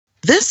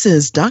This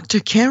is Dr.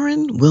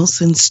 Karen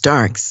Wilson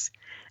Starks,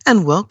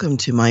 and welcome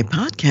to my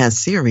podcast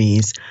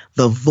series,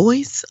 The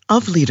Voice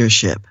of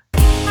Leadership.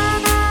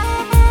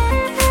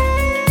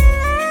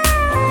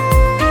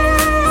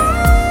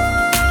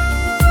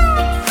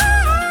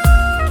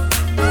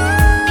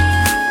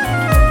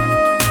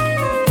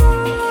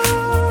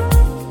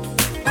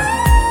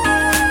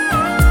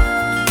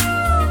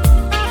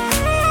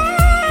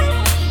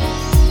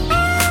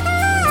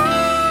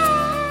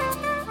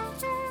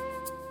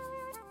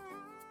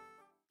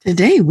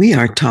 Today we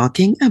are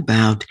talking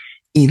about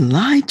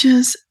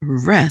Elijah's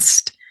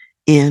rest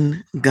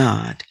in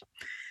God.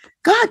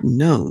 God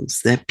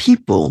knows that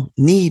people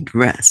need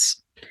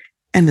rest,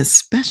 and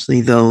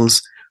especially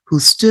those who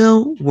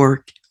still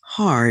work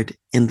hard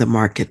in the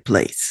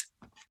marketplace.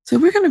 So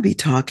we're going to be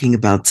talking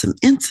about some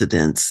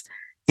incidents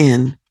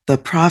in the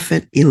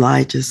prophet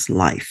Elijah's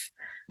life.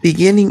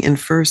 Beginning in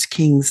 1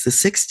 Kings, the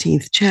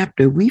 16th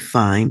chapter, we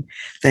find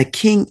that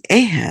King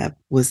Ahab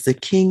was the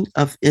king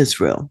of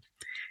Israel,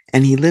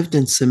 and he lived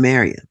in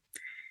Samaria.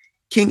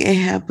 King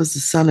Ahab was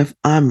the son of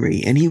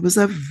Omri, and he was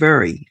a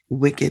very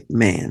wicked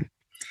man.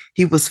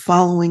 He was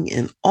following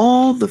in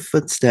all the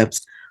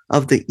footsteps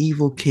of the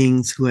evil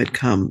kings who had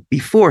come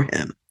before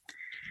him.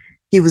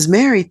 He was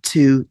married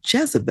to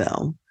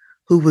Jezebel,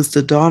 who was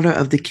the daughter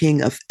of the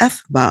king of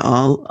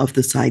Ethbaal of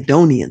the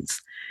Sidonians.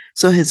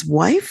 So his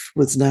wife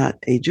was not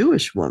a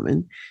Jewish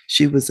woman.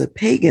 She was a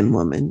pagan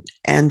woman,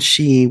 and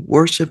she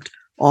worshiped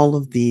all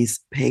of these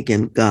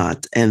pagan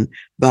gods, and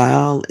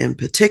Baal in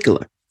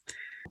particular.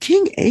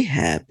 King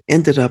Ahab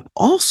ended up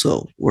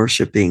also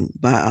worshiping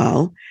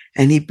Baal,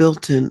 and he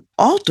built an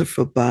altar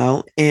for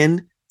Baal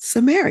in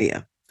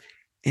Samaria.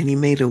 And he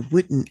made a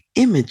wooden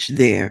image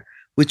there,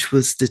 which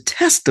was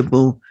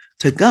detestable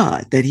to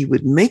God, that he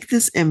would make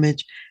this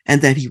image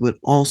and that he would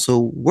also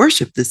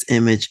worship this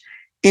image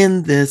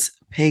in this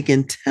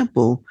pagan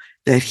temple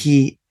that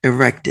he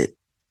erected.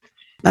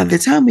 By the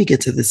time we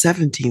get to the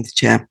 17th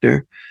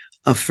chapter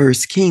of 1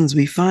 Kings,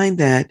 we find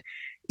that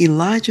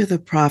Elijah the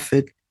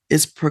prophet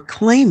is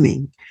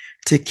proclaiming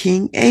to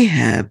King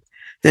Ahab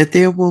that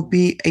there will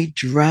be a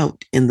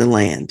drought in the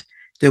land.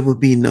 There will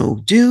be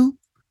no dew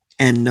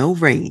and no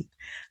rain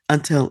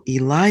until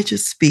Elijah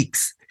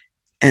speaks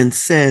and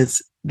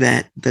says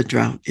that the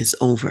drought is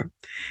over.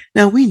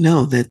 Now we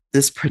know that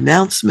this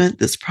pronouncement,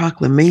 this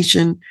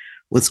proclamation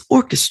was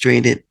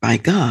orchestrated by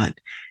God,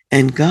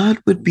 and God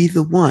would be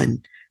the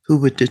one who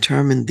would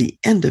determine the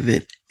end of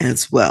it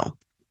as well.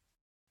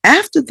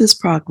 After this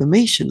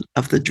proclamation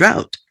of the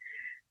drought,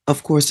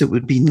 of course, it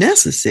would be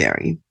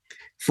necessary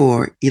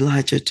for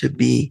Elijah to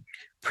be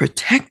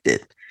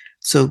protected.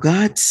 So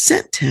God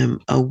sent him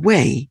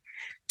away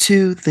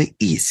to the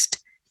east,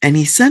 and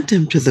he sent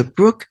him to the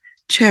brook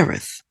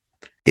Cherith.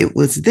 It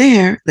was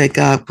there that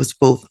God was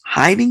both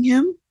hiding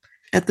him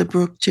at the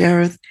brook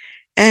Cherith,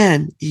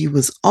 and he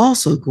was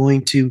also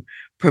going to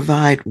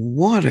provide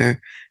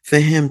water for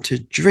him to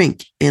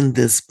drink in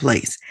this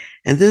place.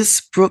 And this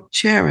brook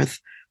Cherith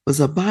was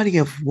a body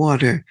of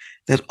water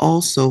that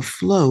also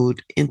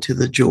flowed into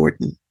the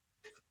Jordan.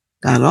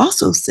 God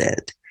also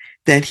said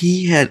that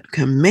he had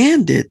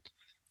commanded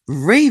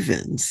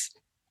ravens,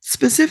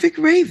 specific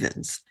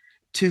ravens,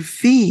 to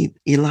feed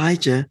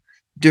Elijah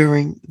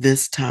during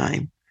this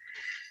time.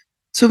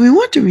 So we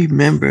want to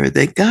remember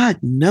that God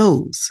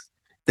knows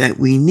that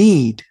we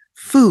need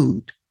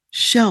food,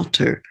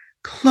 shelter,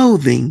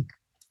 clothing,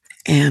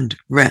 and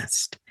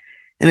rest.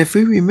 And if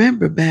we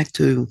remember back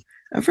to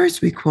a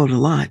verse we quote a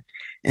lot,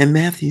 in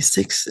Matthew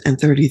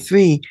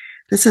 6:33,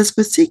 that says,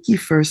 "But seek ye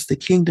first the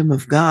kingdom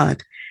of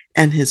God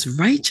and his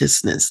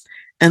righteousness,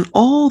 and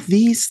all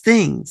these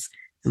things,"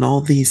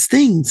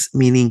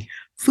 meaning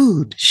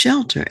food,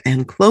 shelter,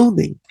 and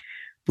clothing,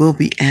 "will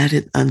be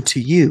added unto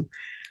you."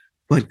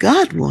 What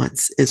God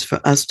wants is for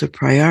us to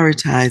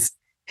prioritize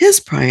his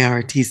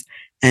priorities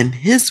and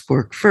his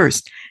work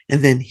first,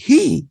 and then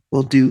he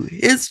will do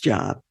his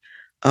job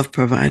of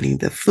providing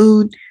the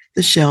food,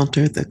 the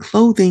shelter, the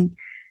clothing,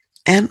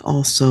 and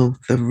also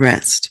the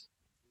rest.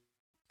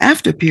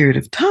 After a period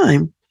of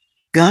time,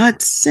 God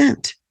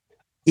sent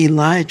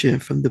Elijah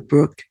from the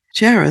brook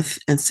Cherith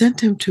and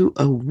sent him to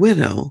a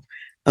widow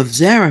of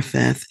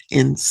Zarephath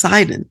in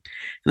Sidon.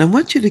 And I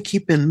want you to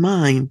keep in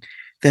mind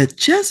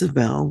that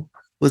Jezebel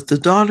was the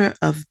daughter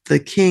of the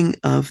king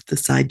of the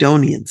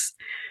Sidonians.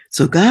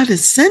 So God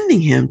is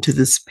sending him to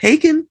this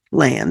pagan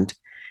land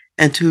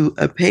and to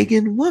a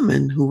pagan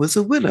woman who was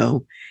a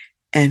widow.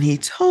 And he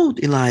told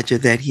Elijah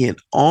that he had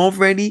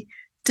already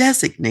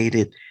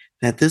designated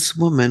that this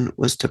woman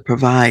was to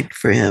provide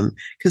for him,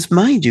 because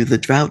mind you, the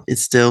drought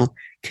is still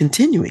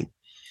continuing.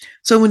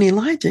 So when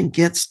Elijah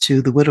gets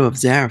to the widow of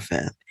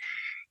Zarephath,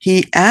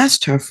 he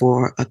asked her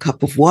for a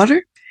cup of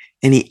water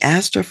and he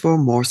asked her for a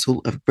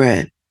morsel of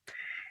bread.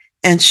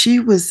 And she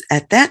was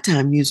at that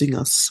time using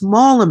a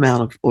small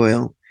amount of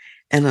oil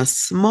and a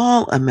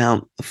small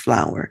amount of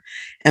flour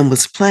and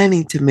was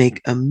planning to make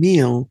a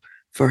meal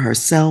for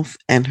herself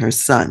and her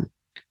son.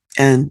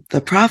 And the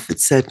prophet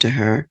said to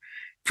her,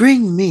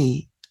 "Bring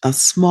me a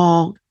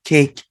small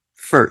cake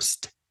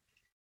first."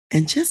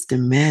 And just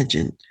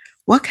imagine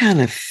what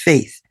kind of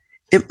faith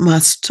it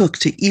must took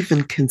to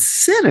even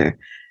consider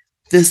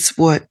this,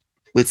 what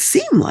would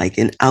seem like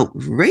an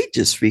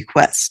outrageous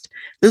request.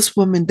 This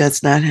woman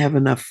does not have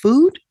enough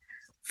food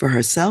for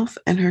herself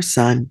and her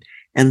son.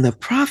 And the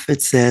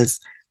prophet says,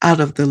 out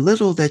of the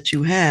little that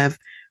you have,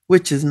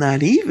 which is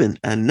not even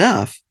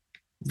enough,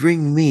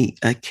 bring me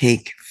a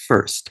cake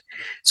first.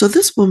 So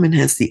this woman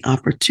has the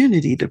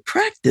opportunity to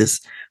practice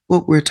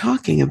what we're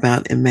talking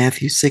about in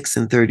Matthew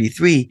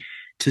 6:33,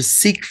 to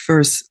seek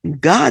first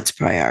God's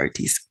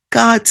priorities,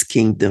 God's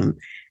kingdom,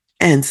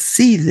 and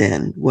see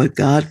then what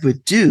God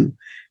would do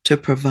to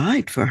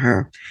provide for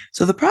her.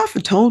 So the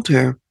prophet told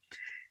her,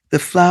 the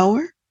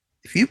flour,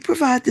 if you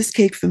provide this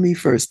cake for me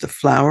first, the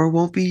flour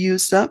won't be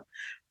used up,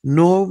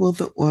 nor will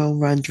the oil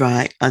run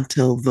dry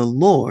until the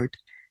Lord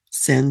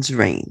sends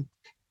rain.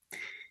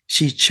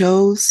 She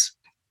chose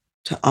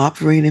to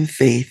operate in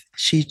faith.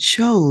 She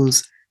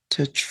chose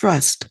to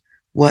trust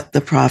what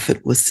the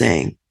prophet was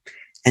saying.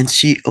 And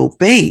she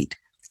obeyed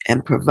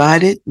and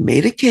provided,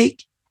 made a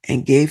cake,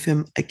 and gave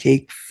him a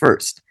cake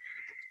first.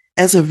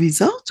 As a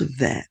result of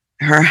that,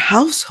 her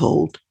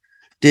household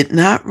did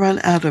not run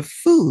out of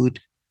food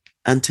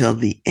until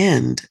the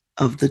end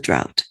of the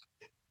drought.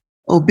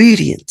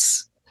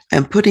 Obedience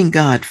and putting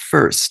God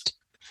first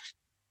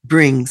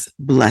brings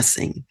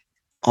blessing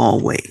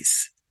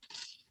always.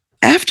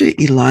 After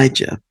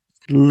Elijah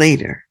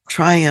later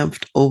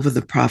triumphed over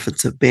the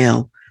prophets of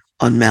Baal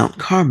on Mount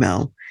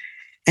Carmel,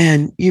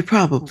 and you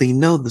probably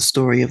know the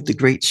story of the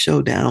great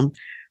showdown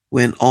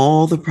when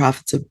all the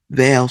prophets of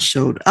Baal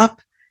showed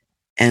up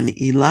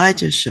and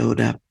Elijah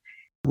showed up.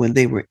 When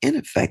they were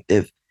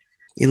ineffective,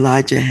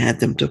 Elijah had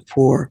them to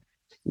pour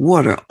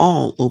water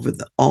all over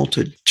the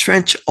altar,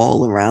 trench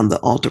all around the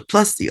altar,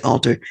 plus the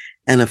altar.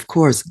 And of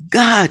course,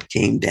 God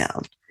came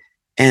down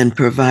and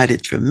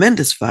provided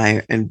tremendous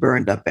fire and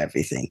burned up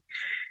everything.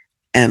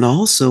 And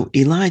also,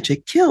 Elijah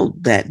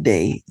killed that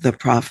day the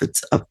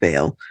prophets of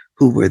Baal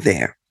who were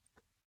there.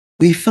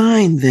 We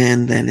find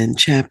then that in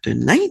chapter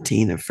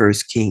 19 of 1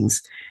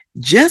 Kings,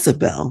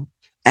 Jezebel,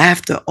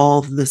 after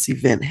all this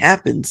event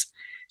happens,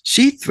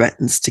 she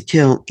threatens to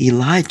kill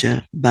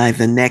Elijah by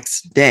the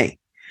next day.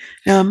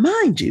 Now,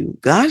 mind you,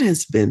 God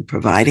has been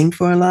providing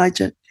for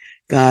Elijah.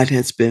 God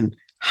has been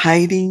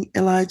hiding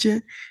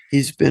Elijah.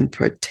 He's been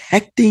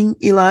protecting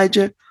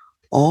Elijah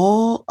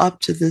all up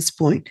to this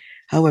point.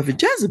 However,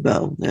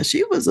 Jezebel, now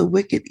she was a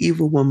wicked,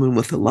 evil woman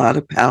with a lot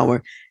of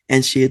power,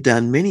 and she had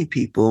done many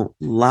people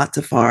lots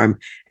of harm,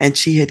 and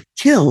she had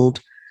killed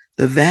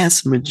the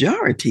vast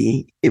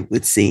majority, it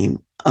would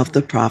seem, of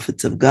the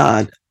prophets of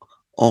God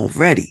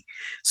already.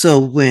 So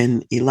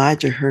when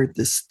Elijah heard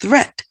this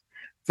threat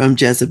from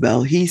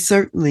Jezebel, he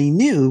certainly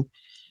knew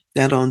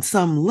that on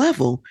some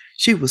level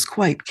she was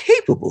quite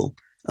capable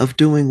of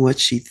doing what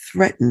she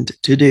threatened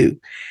to do.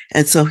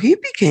 And so he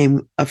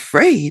became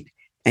afraid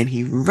and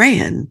he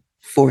ran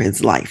for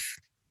his life.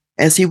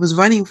 As he was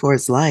running for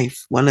his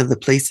life, one of the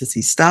places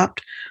he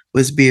stopped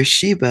was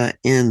Beersheba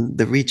in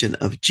the region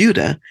of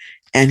Judah,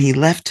 and he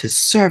left his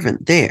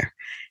servant there.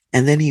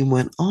 And then he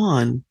went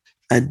on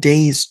a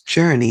day's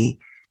journey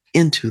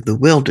into the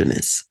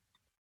wilderness.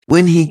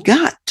 When he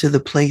got to the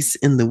place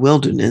in the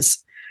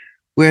wilderness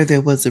where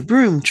there was a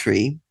broom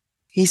tree,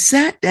 he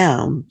sat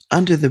down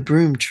under the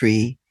broom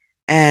tree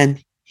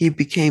and he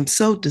became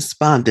so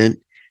despondent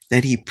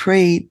that he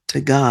prayed to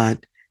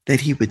God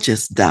that he would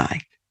just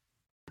die.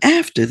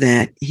 After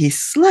that, he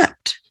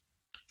slept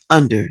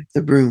under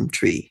the broom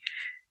tree.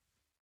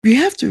 You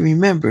have to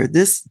remember,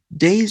 this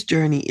day's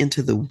journey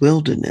into the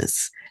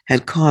wilderness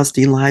had caused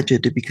Elijah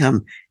to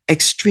become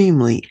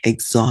extremely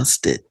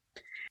exhausted.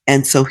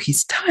 And so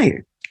he's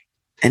tired.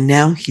 And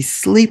now he's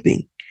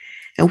sleeping.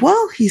 And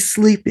while he's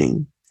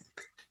sleeping,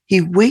 he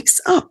wakes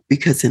up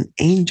because an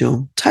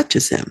angel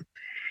touches him.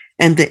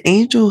 And the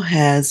angel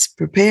has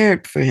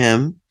prepared for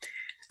him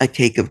a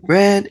cake of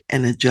bread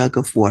and a jug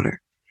of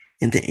water.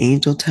 And the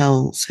angel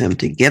tells him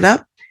to get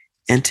up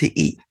and to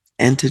eat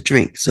and to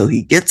drink. So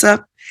he gets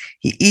up,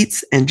 he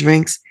eats and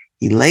drinks,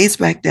 he lays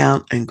back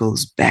down and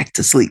goes back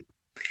to sleep.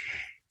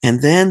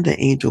 And then the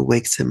angel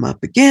wakes him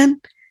up again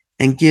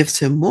and gives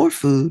him more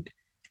food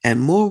and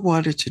more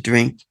water to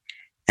drink.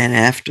 And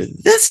after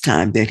this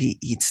time that he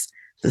eats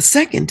the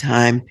second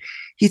time,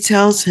 he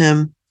tells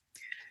him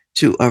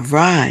to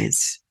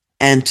arise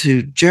and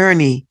to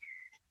journey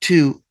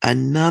to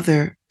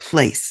another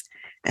place.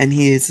 And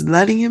he is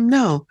letting him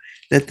know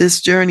that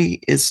this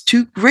journey is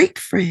too great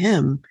for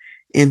him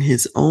in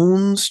his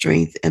own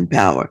strength and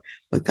power.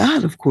 But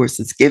God, of course,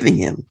 is giving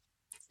him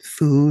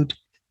food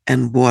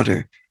and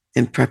water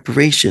in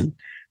preparation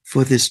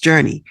for this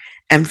journey.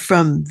 And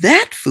from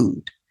that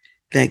food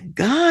that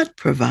God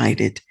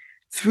provided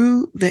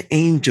through the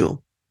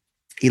angel,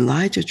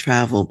 Elijah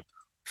traveled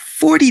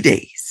 40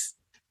 days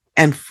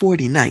and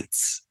 40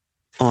 nights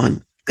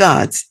on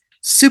God's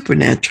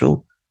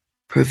supernatural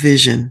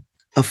provision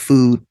of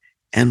food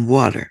and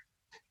water.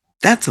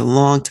 That's a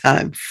long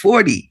time,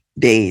 40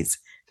 days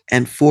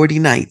and 40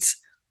 nights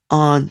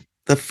on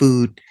the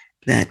food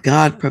that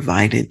God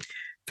provided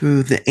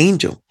through the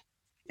angel.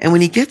 And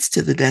when he gets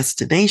to the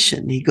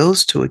destination, he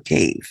goes to a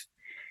cave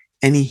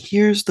and he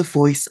hears the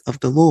voice of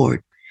the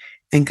Lord.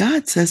 And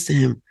God says to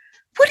him,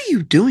 "What are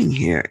you doing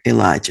here,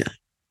 Elijah?"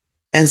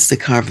 As the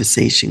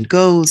conversation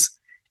goes,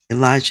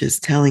 Elijah is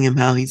telling him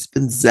how he's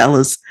been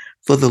zealous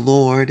for the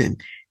Lord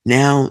and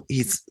now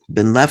he's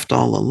been left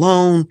all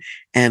alone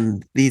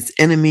and these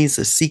enemies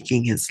are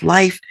seeking his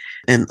life.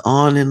 And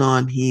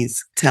on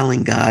he's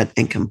telling God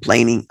and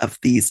complaining of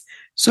these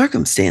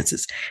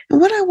circumstances. And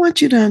what I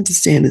want you to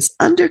understand is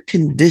under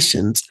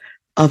conditions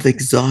of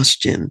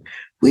exhaustion,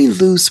 we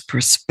lose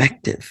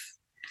perspective.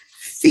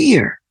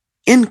 Fear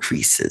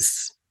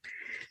increases.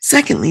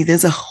 Secondly,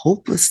 there's a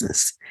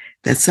hopelessness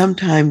that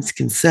sometimes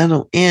can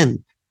settle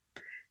in.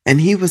 And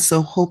he was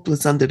so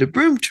hopeless under the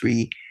broom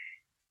tree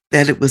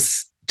that it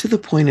was to the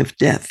point of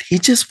death. He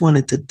just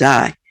wanted to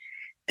die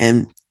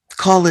and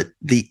call it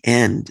the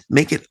end,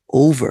 make it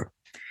over.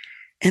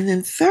 And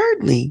then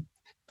thirdly,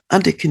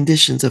 under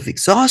conditions of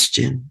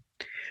exhaustion,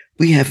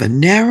 we have a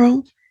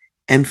narrow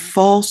and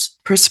false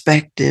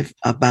perspective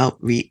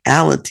about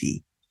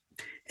reality.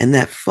 And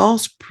that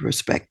false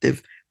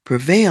perspective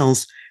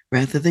prevails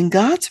rather than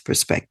God's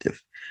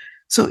perspective.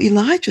 So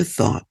Elijah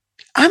thought,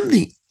 I'm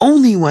the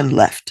only one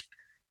left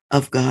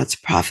of God's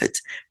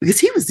prophets because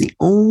he was the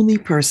only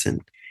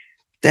person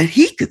that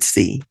he could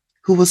see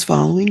who was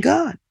following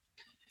God.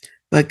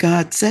 But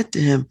God said to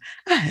him,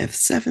 I have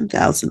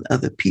 7,000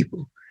 other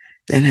people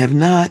that have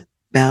not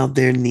bowed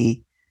their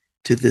knee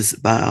to this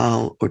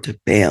Baal or to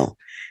Baal.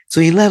 So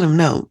he let him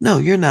know, no,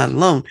 you're not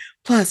alone.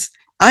 Plus,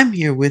 I'm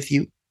here with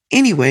you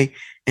anyway.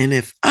 And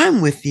if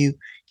I'm with you,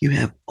 you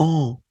have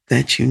all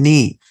that you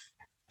need.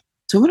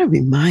 So I want to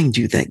remind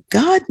you that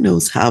God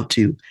knows how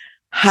to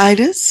hide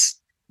us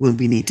when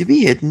we need to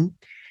be hidden.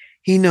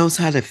 He knows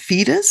how to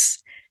feed us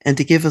and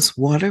to give us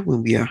water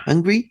when we are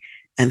hungry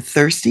and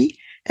thirsty.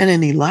 And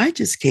in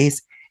Elijah's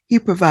case, he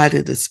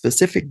provided a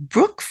specific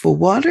brook for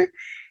water.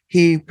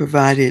 He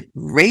provided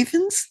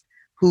ravens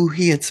who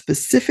he had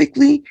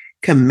specifically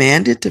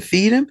commanded to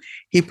feed him.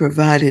 He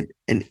provided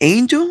an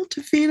angel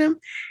to feed him.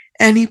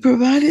 And he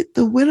provided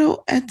the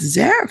widow at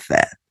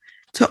Zarephath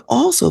to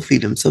also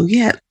feed him. So he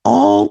had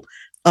all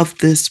of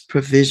this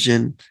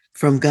provision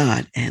from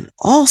God. And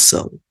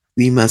also,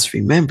 we must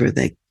remember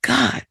that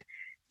God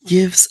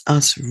gives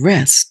us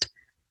rest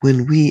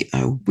when we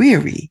are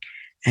weary.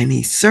 And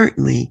he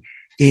certainly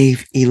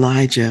gave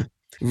Elijah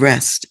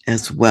rest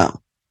as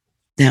well.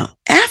 Now,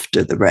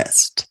 after the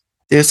rest,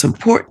 there's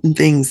important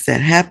things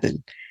that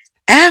happen.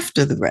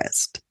 After the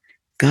rest,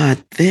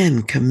 God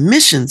then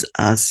commissions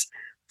us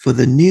for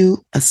the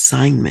new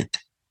assignment.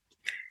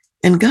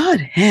 And God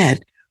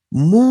had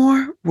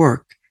more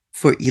work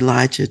for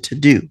Elijah to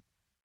do.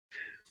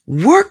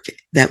 Work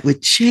that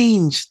would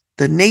change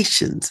the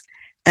nations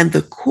and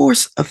the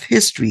course of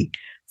history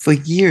for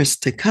years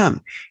to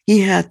come.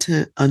 He had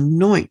to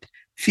anoint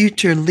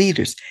future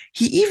leaders.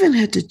 He even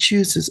had to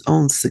choose his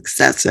own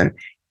successor,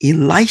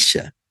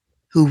 Elisha,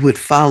 who would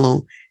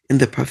follow in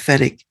the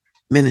prophetic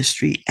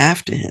ministry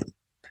after him.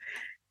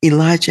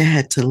 Elijah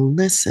had to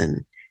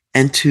listen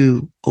and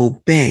to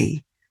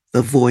obey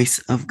the voice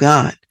of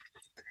God.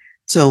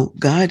 So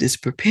God is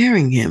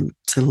preparing him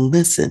to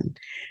listen.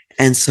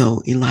 And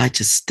so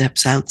Elijah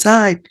steps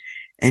outside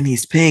and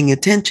he's paying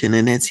attention.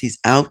 And as he's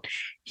out,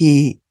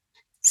 he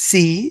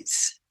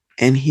sees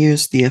and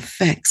hears the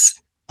effects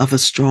of a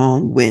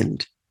strong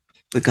wind,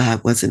 but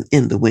God wasn't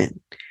in the wind.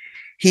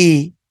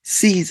 He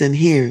sees and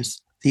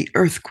hears the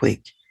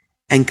earthquake,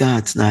 and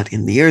God's not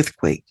in the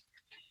earthquake.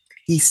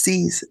 He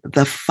sees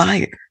the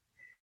fire,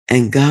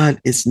 and God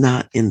is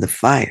not in the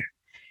fire.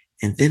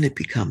 And then it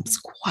becomes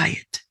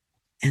quiet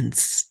and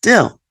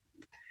still,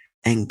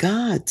 and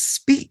God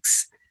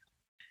speaks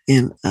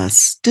in a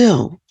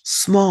still,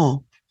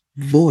 small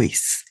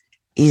voice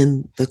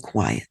in the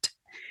quiet.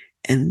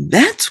 And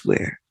that's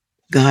where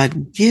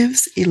God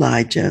gives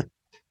Elijah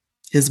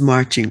his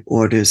marching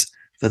orders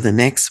for the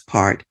next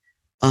part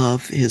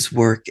of his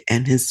work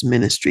and his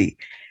ministry.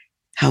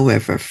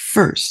 However,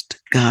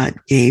 first, God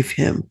gave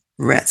him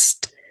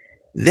rest.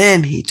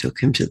 Then he took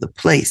him to the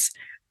place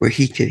where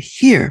he could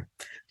hear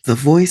the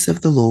voice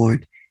of the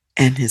Lord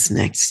and his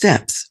next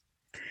steps.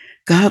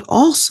 God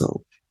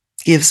also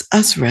gives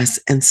us rest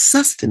and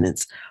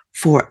sustenance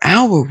for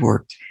our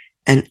work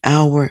and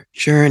our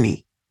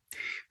journey.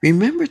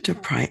 Remember to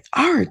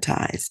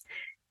prioritize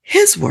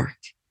his work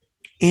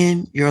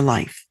in your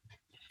life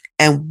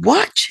and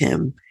watch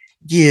him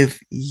give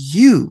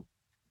you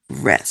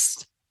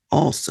rest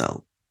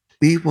also.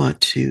 We want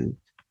to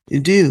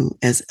do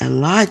as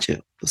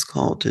Elijah was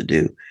called to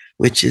do,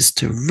 which is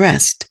to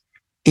rest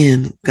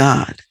in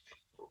God.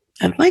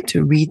 I'd like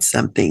to read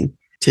something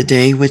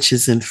today, which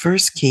is in 1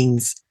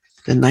 Kings,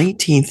 the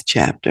 19th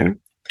chapter,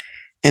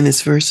 and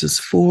it's verses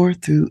 4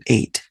 through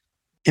 8.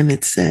 And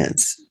it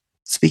says,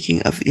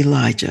 speaking of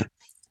Elijah,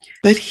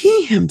 but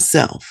he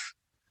himself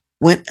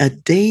went a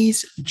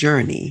day's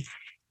journey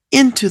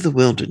into the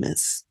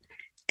wilderness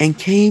and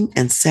came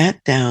and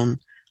sat down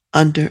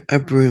under a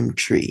broom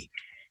tree.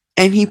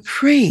 And he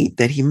prayed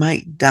that he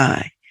might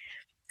die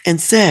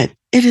and said,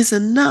 it is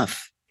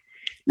enough.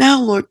 Now,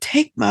 Lord,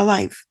 take my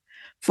life,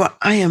 for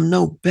I am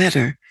no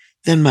better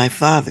than my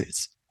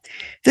fathers."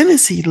 Then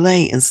as he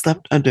lay and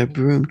slept under a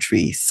broom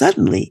tree,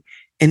 suddenly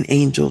an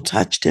angel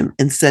touched him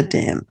and said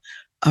to him,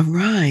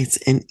 "Arise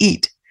and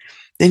eat."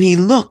 Then he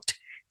looked,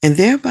 and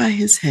there by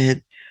his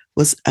head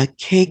was a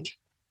cake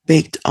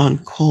baked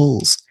on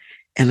coals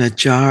and a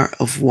jar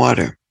of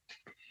water.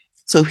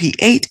 So he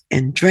ate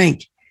and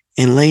drank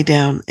and lay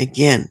down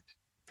again.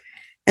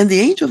 And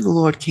the angel of the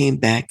Lord came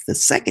back the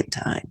second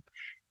time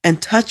and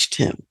touched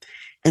him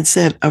and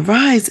said,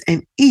 "Arise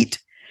and eat,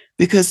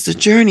 because the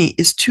journey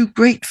is too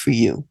great for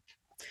you."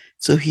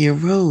 So he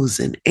arose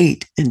and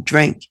ate and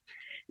drank,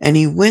 and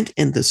he went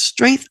in the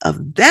strength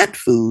of that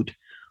food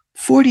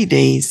 40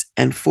 days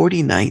and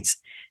 40 nights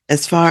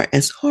as far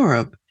as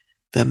Horeb,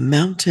 the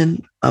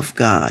mountain of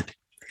God.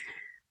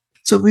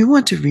 So we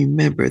want to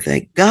remember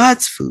that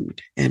God's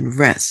food and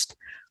rest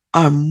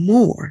are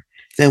more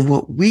than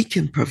what we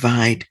can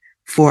provide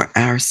for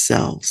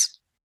ourselves.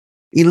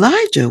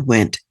 Elijah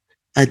went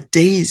a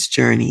day's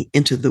journey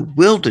into the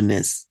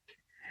wilderness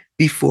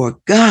before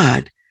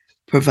God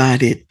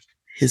provided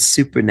his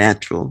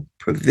supernatural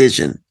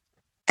provision.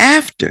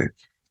 After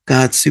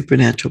God's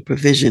supernatural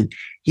provision,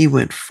 he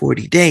went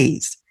 40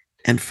 days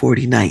and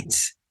 40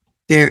 nights.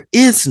 There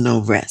is no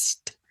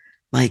rest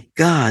like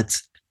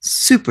God's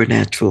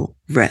supernatural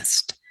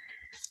rest.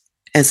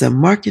 As a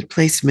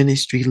marketplace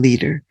ministry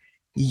leader,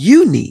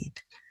 you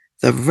need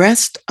the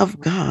rest of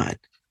God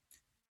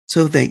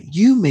so that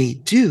you may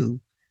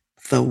do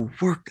the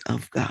work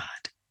of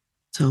God.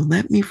 So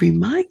let me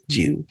remind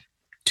you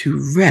to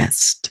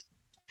rest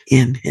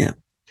in Him.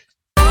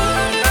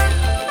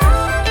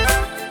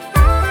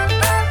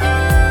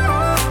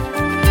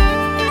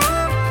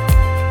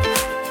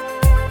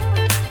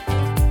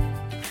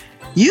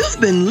 You've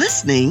been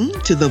listening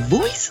to The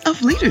Voice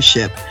of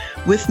Leadership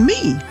with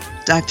me,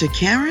 Dr.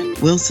 Karen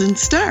Wilson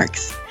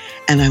Starks.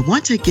 And I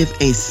want to give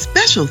a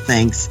special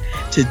thanks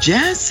to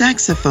jazz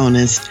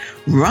saxophonist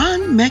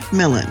Ron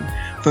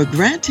McMillan for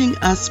granting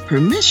us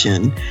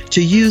permission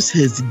to use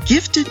his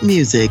gifted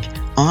music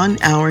on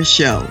our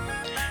show.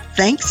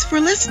 Thanks for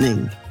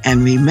listening,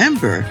 and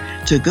remember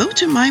to go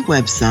to my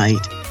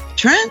website,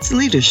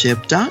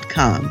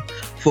 transleadership.com,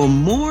 for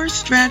more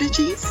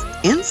strategies,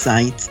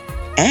 insights,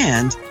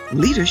 and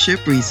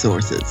leadership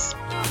resources.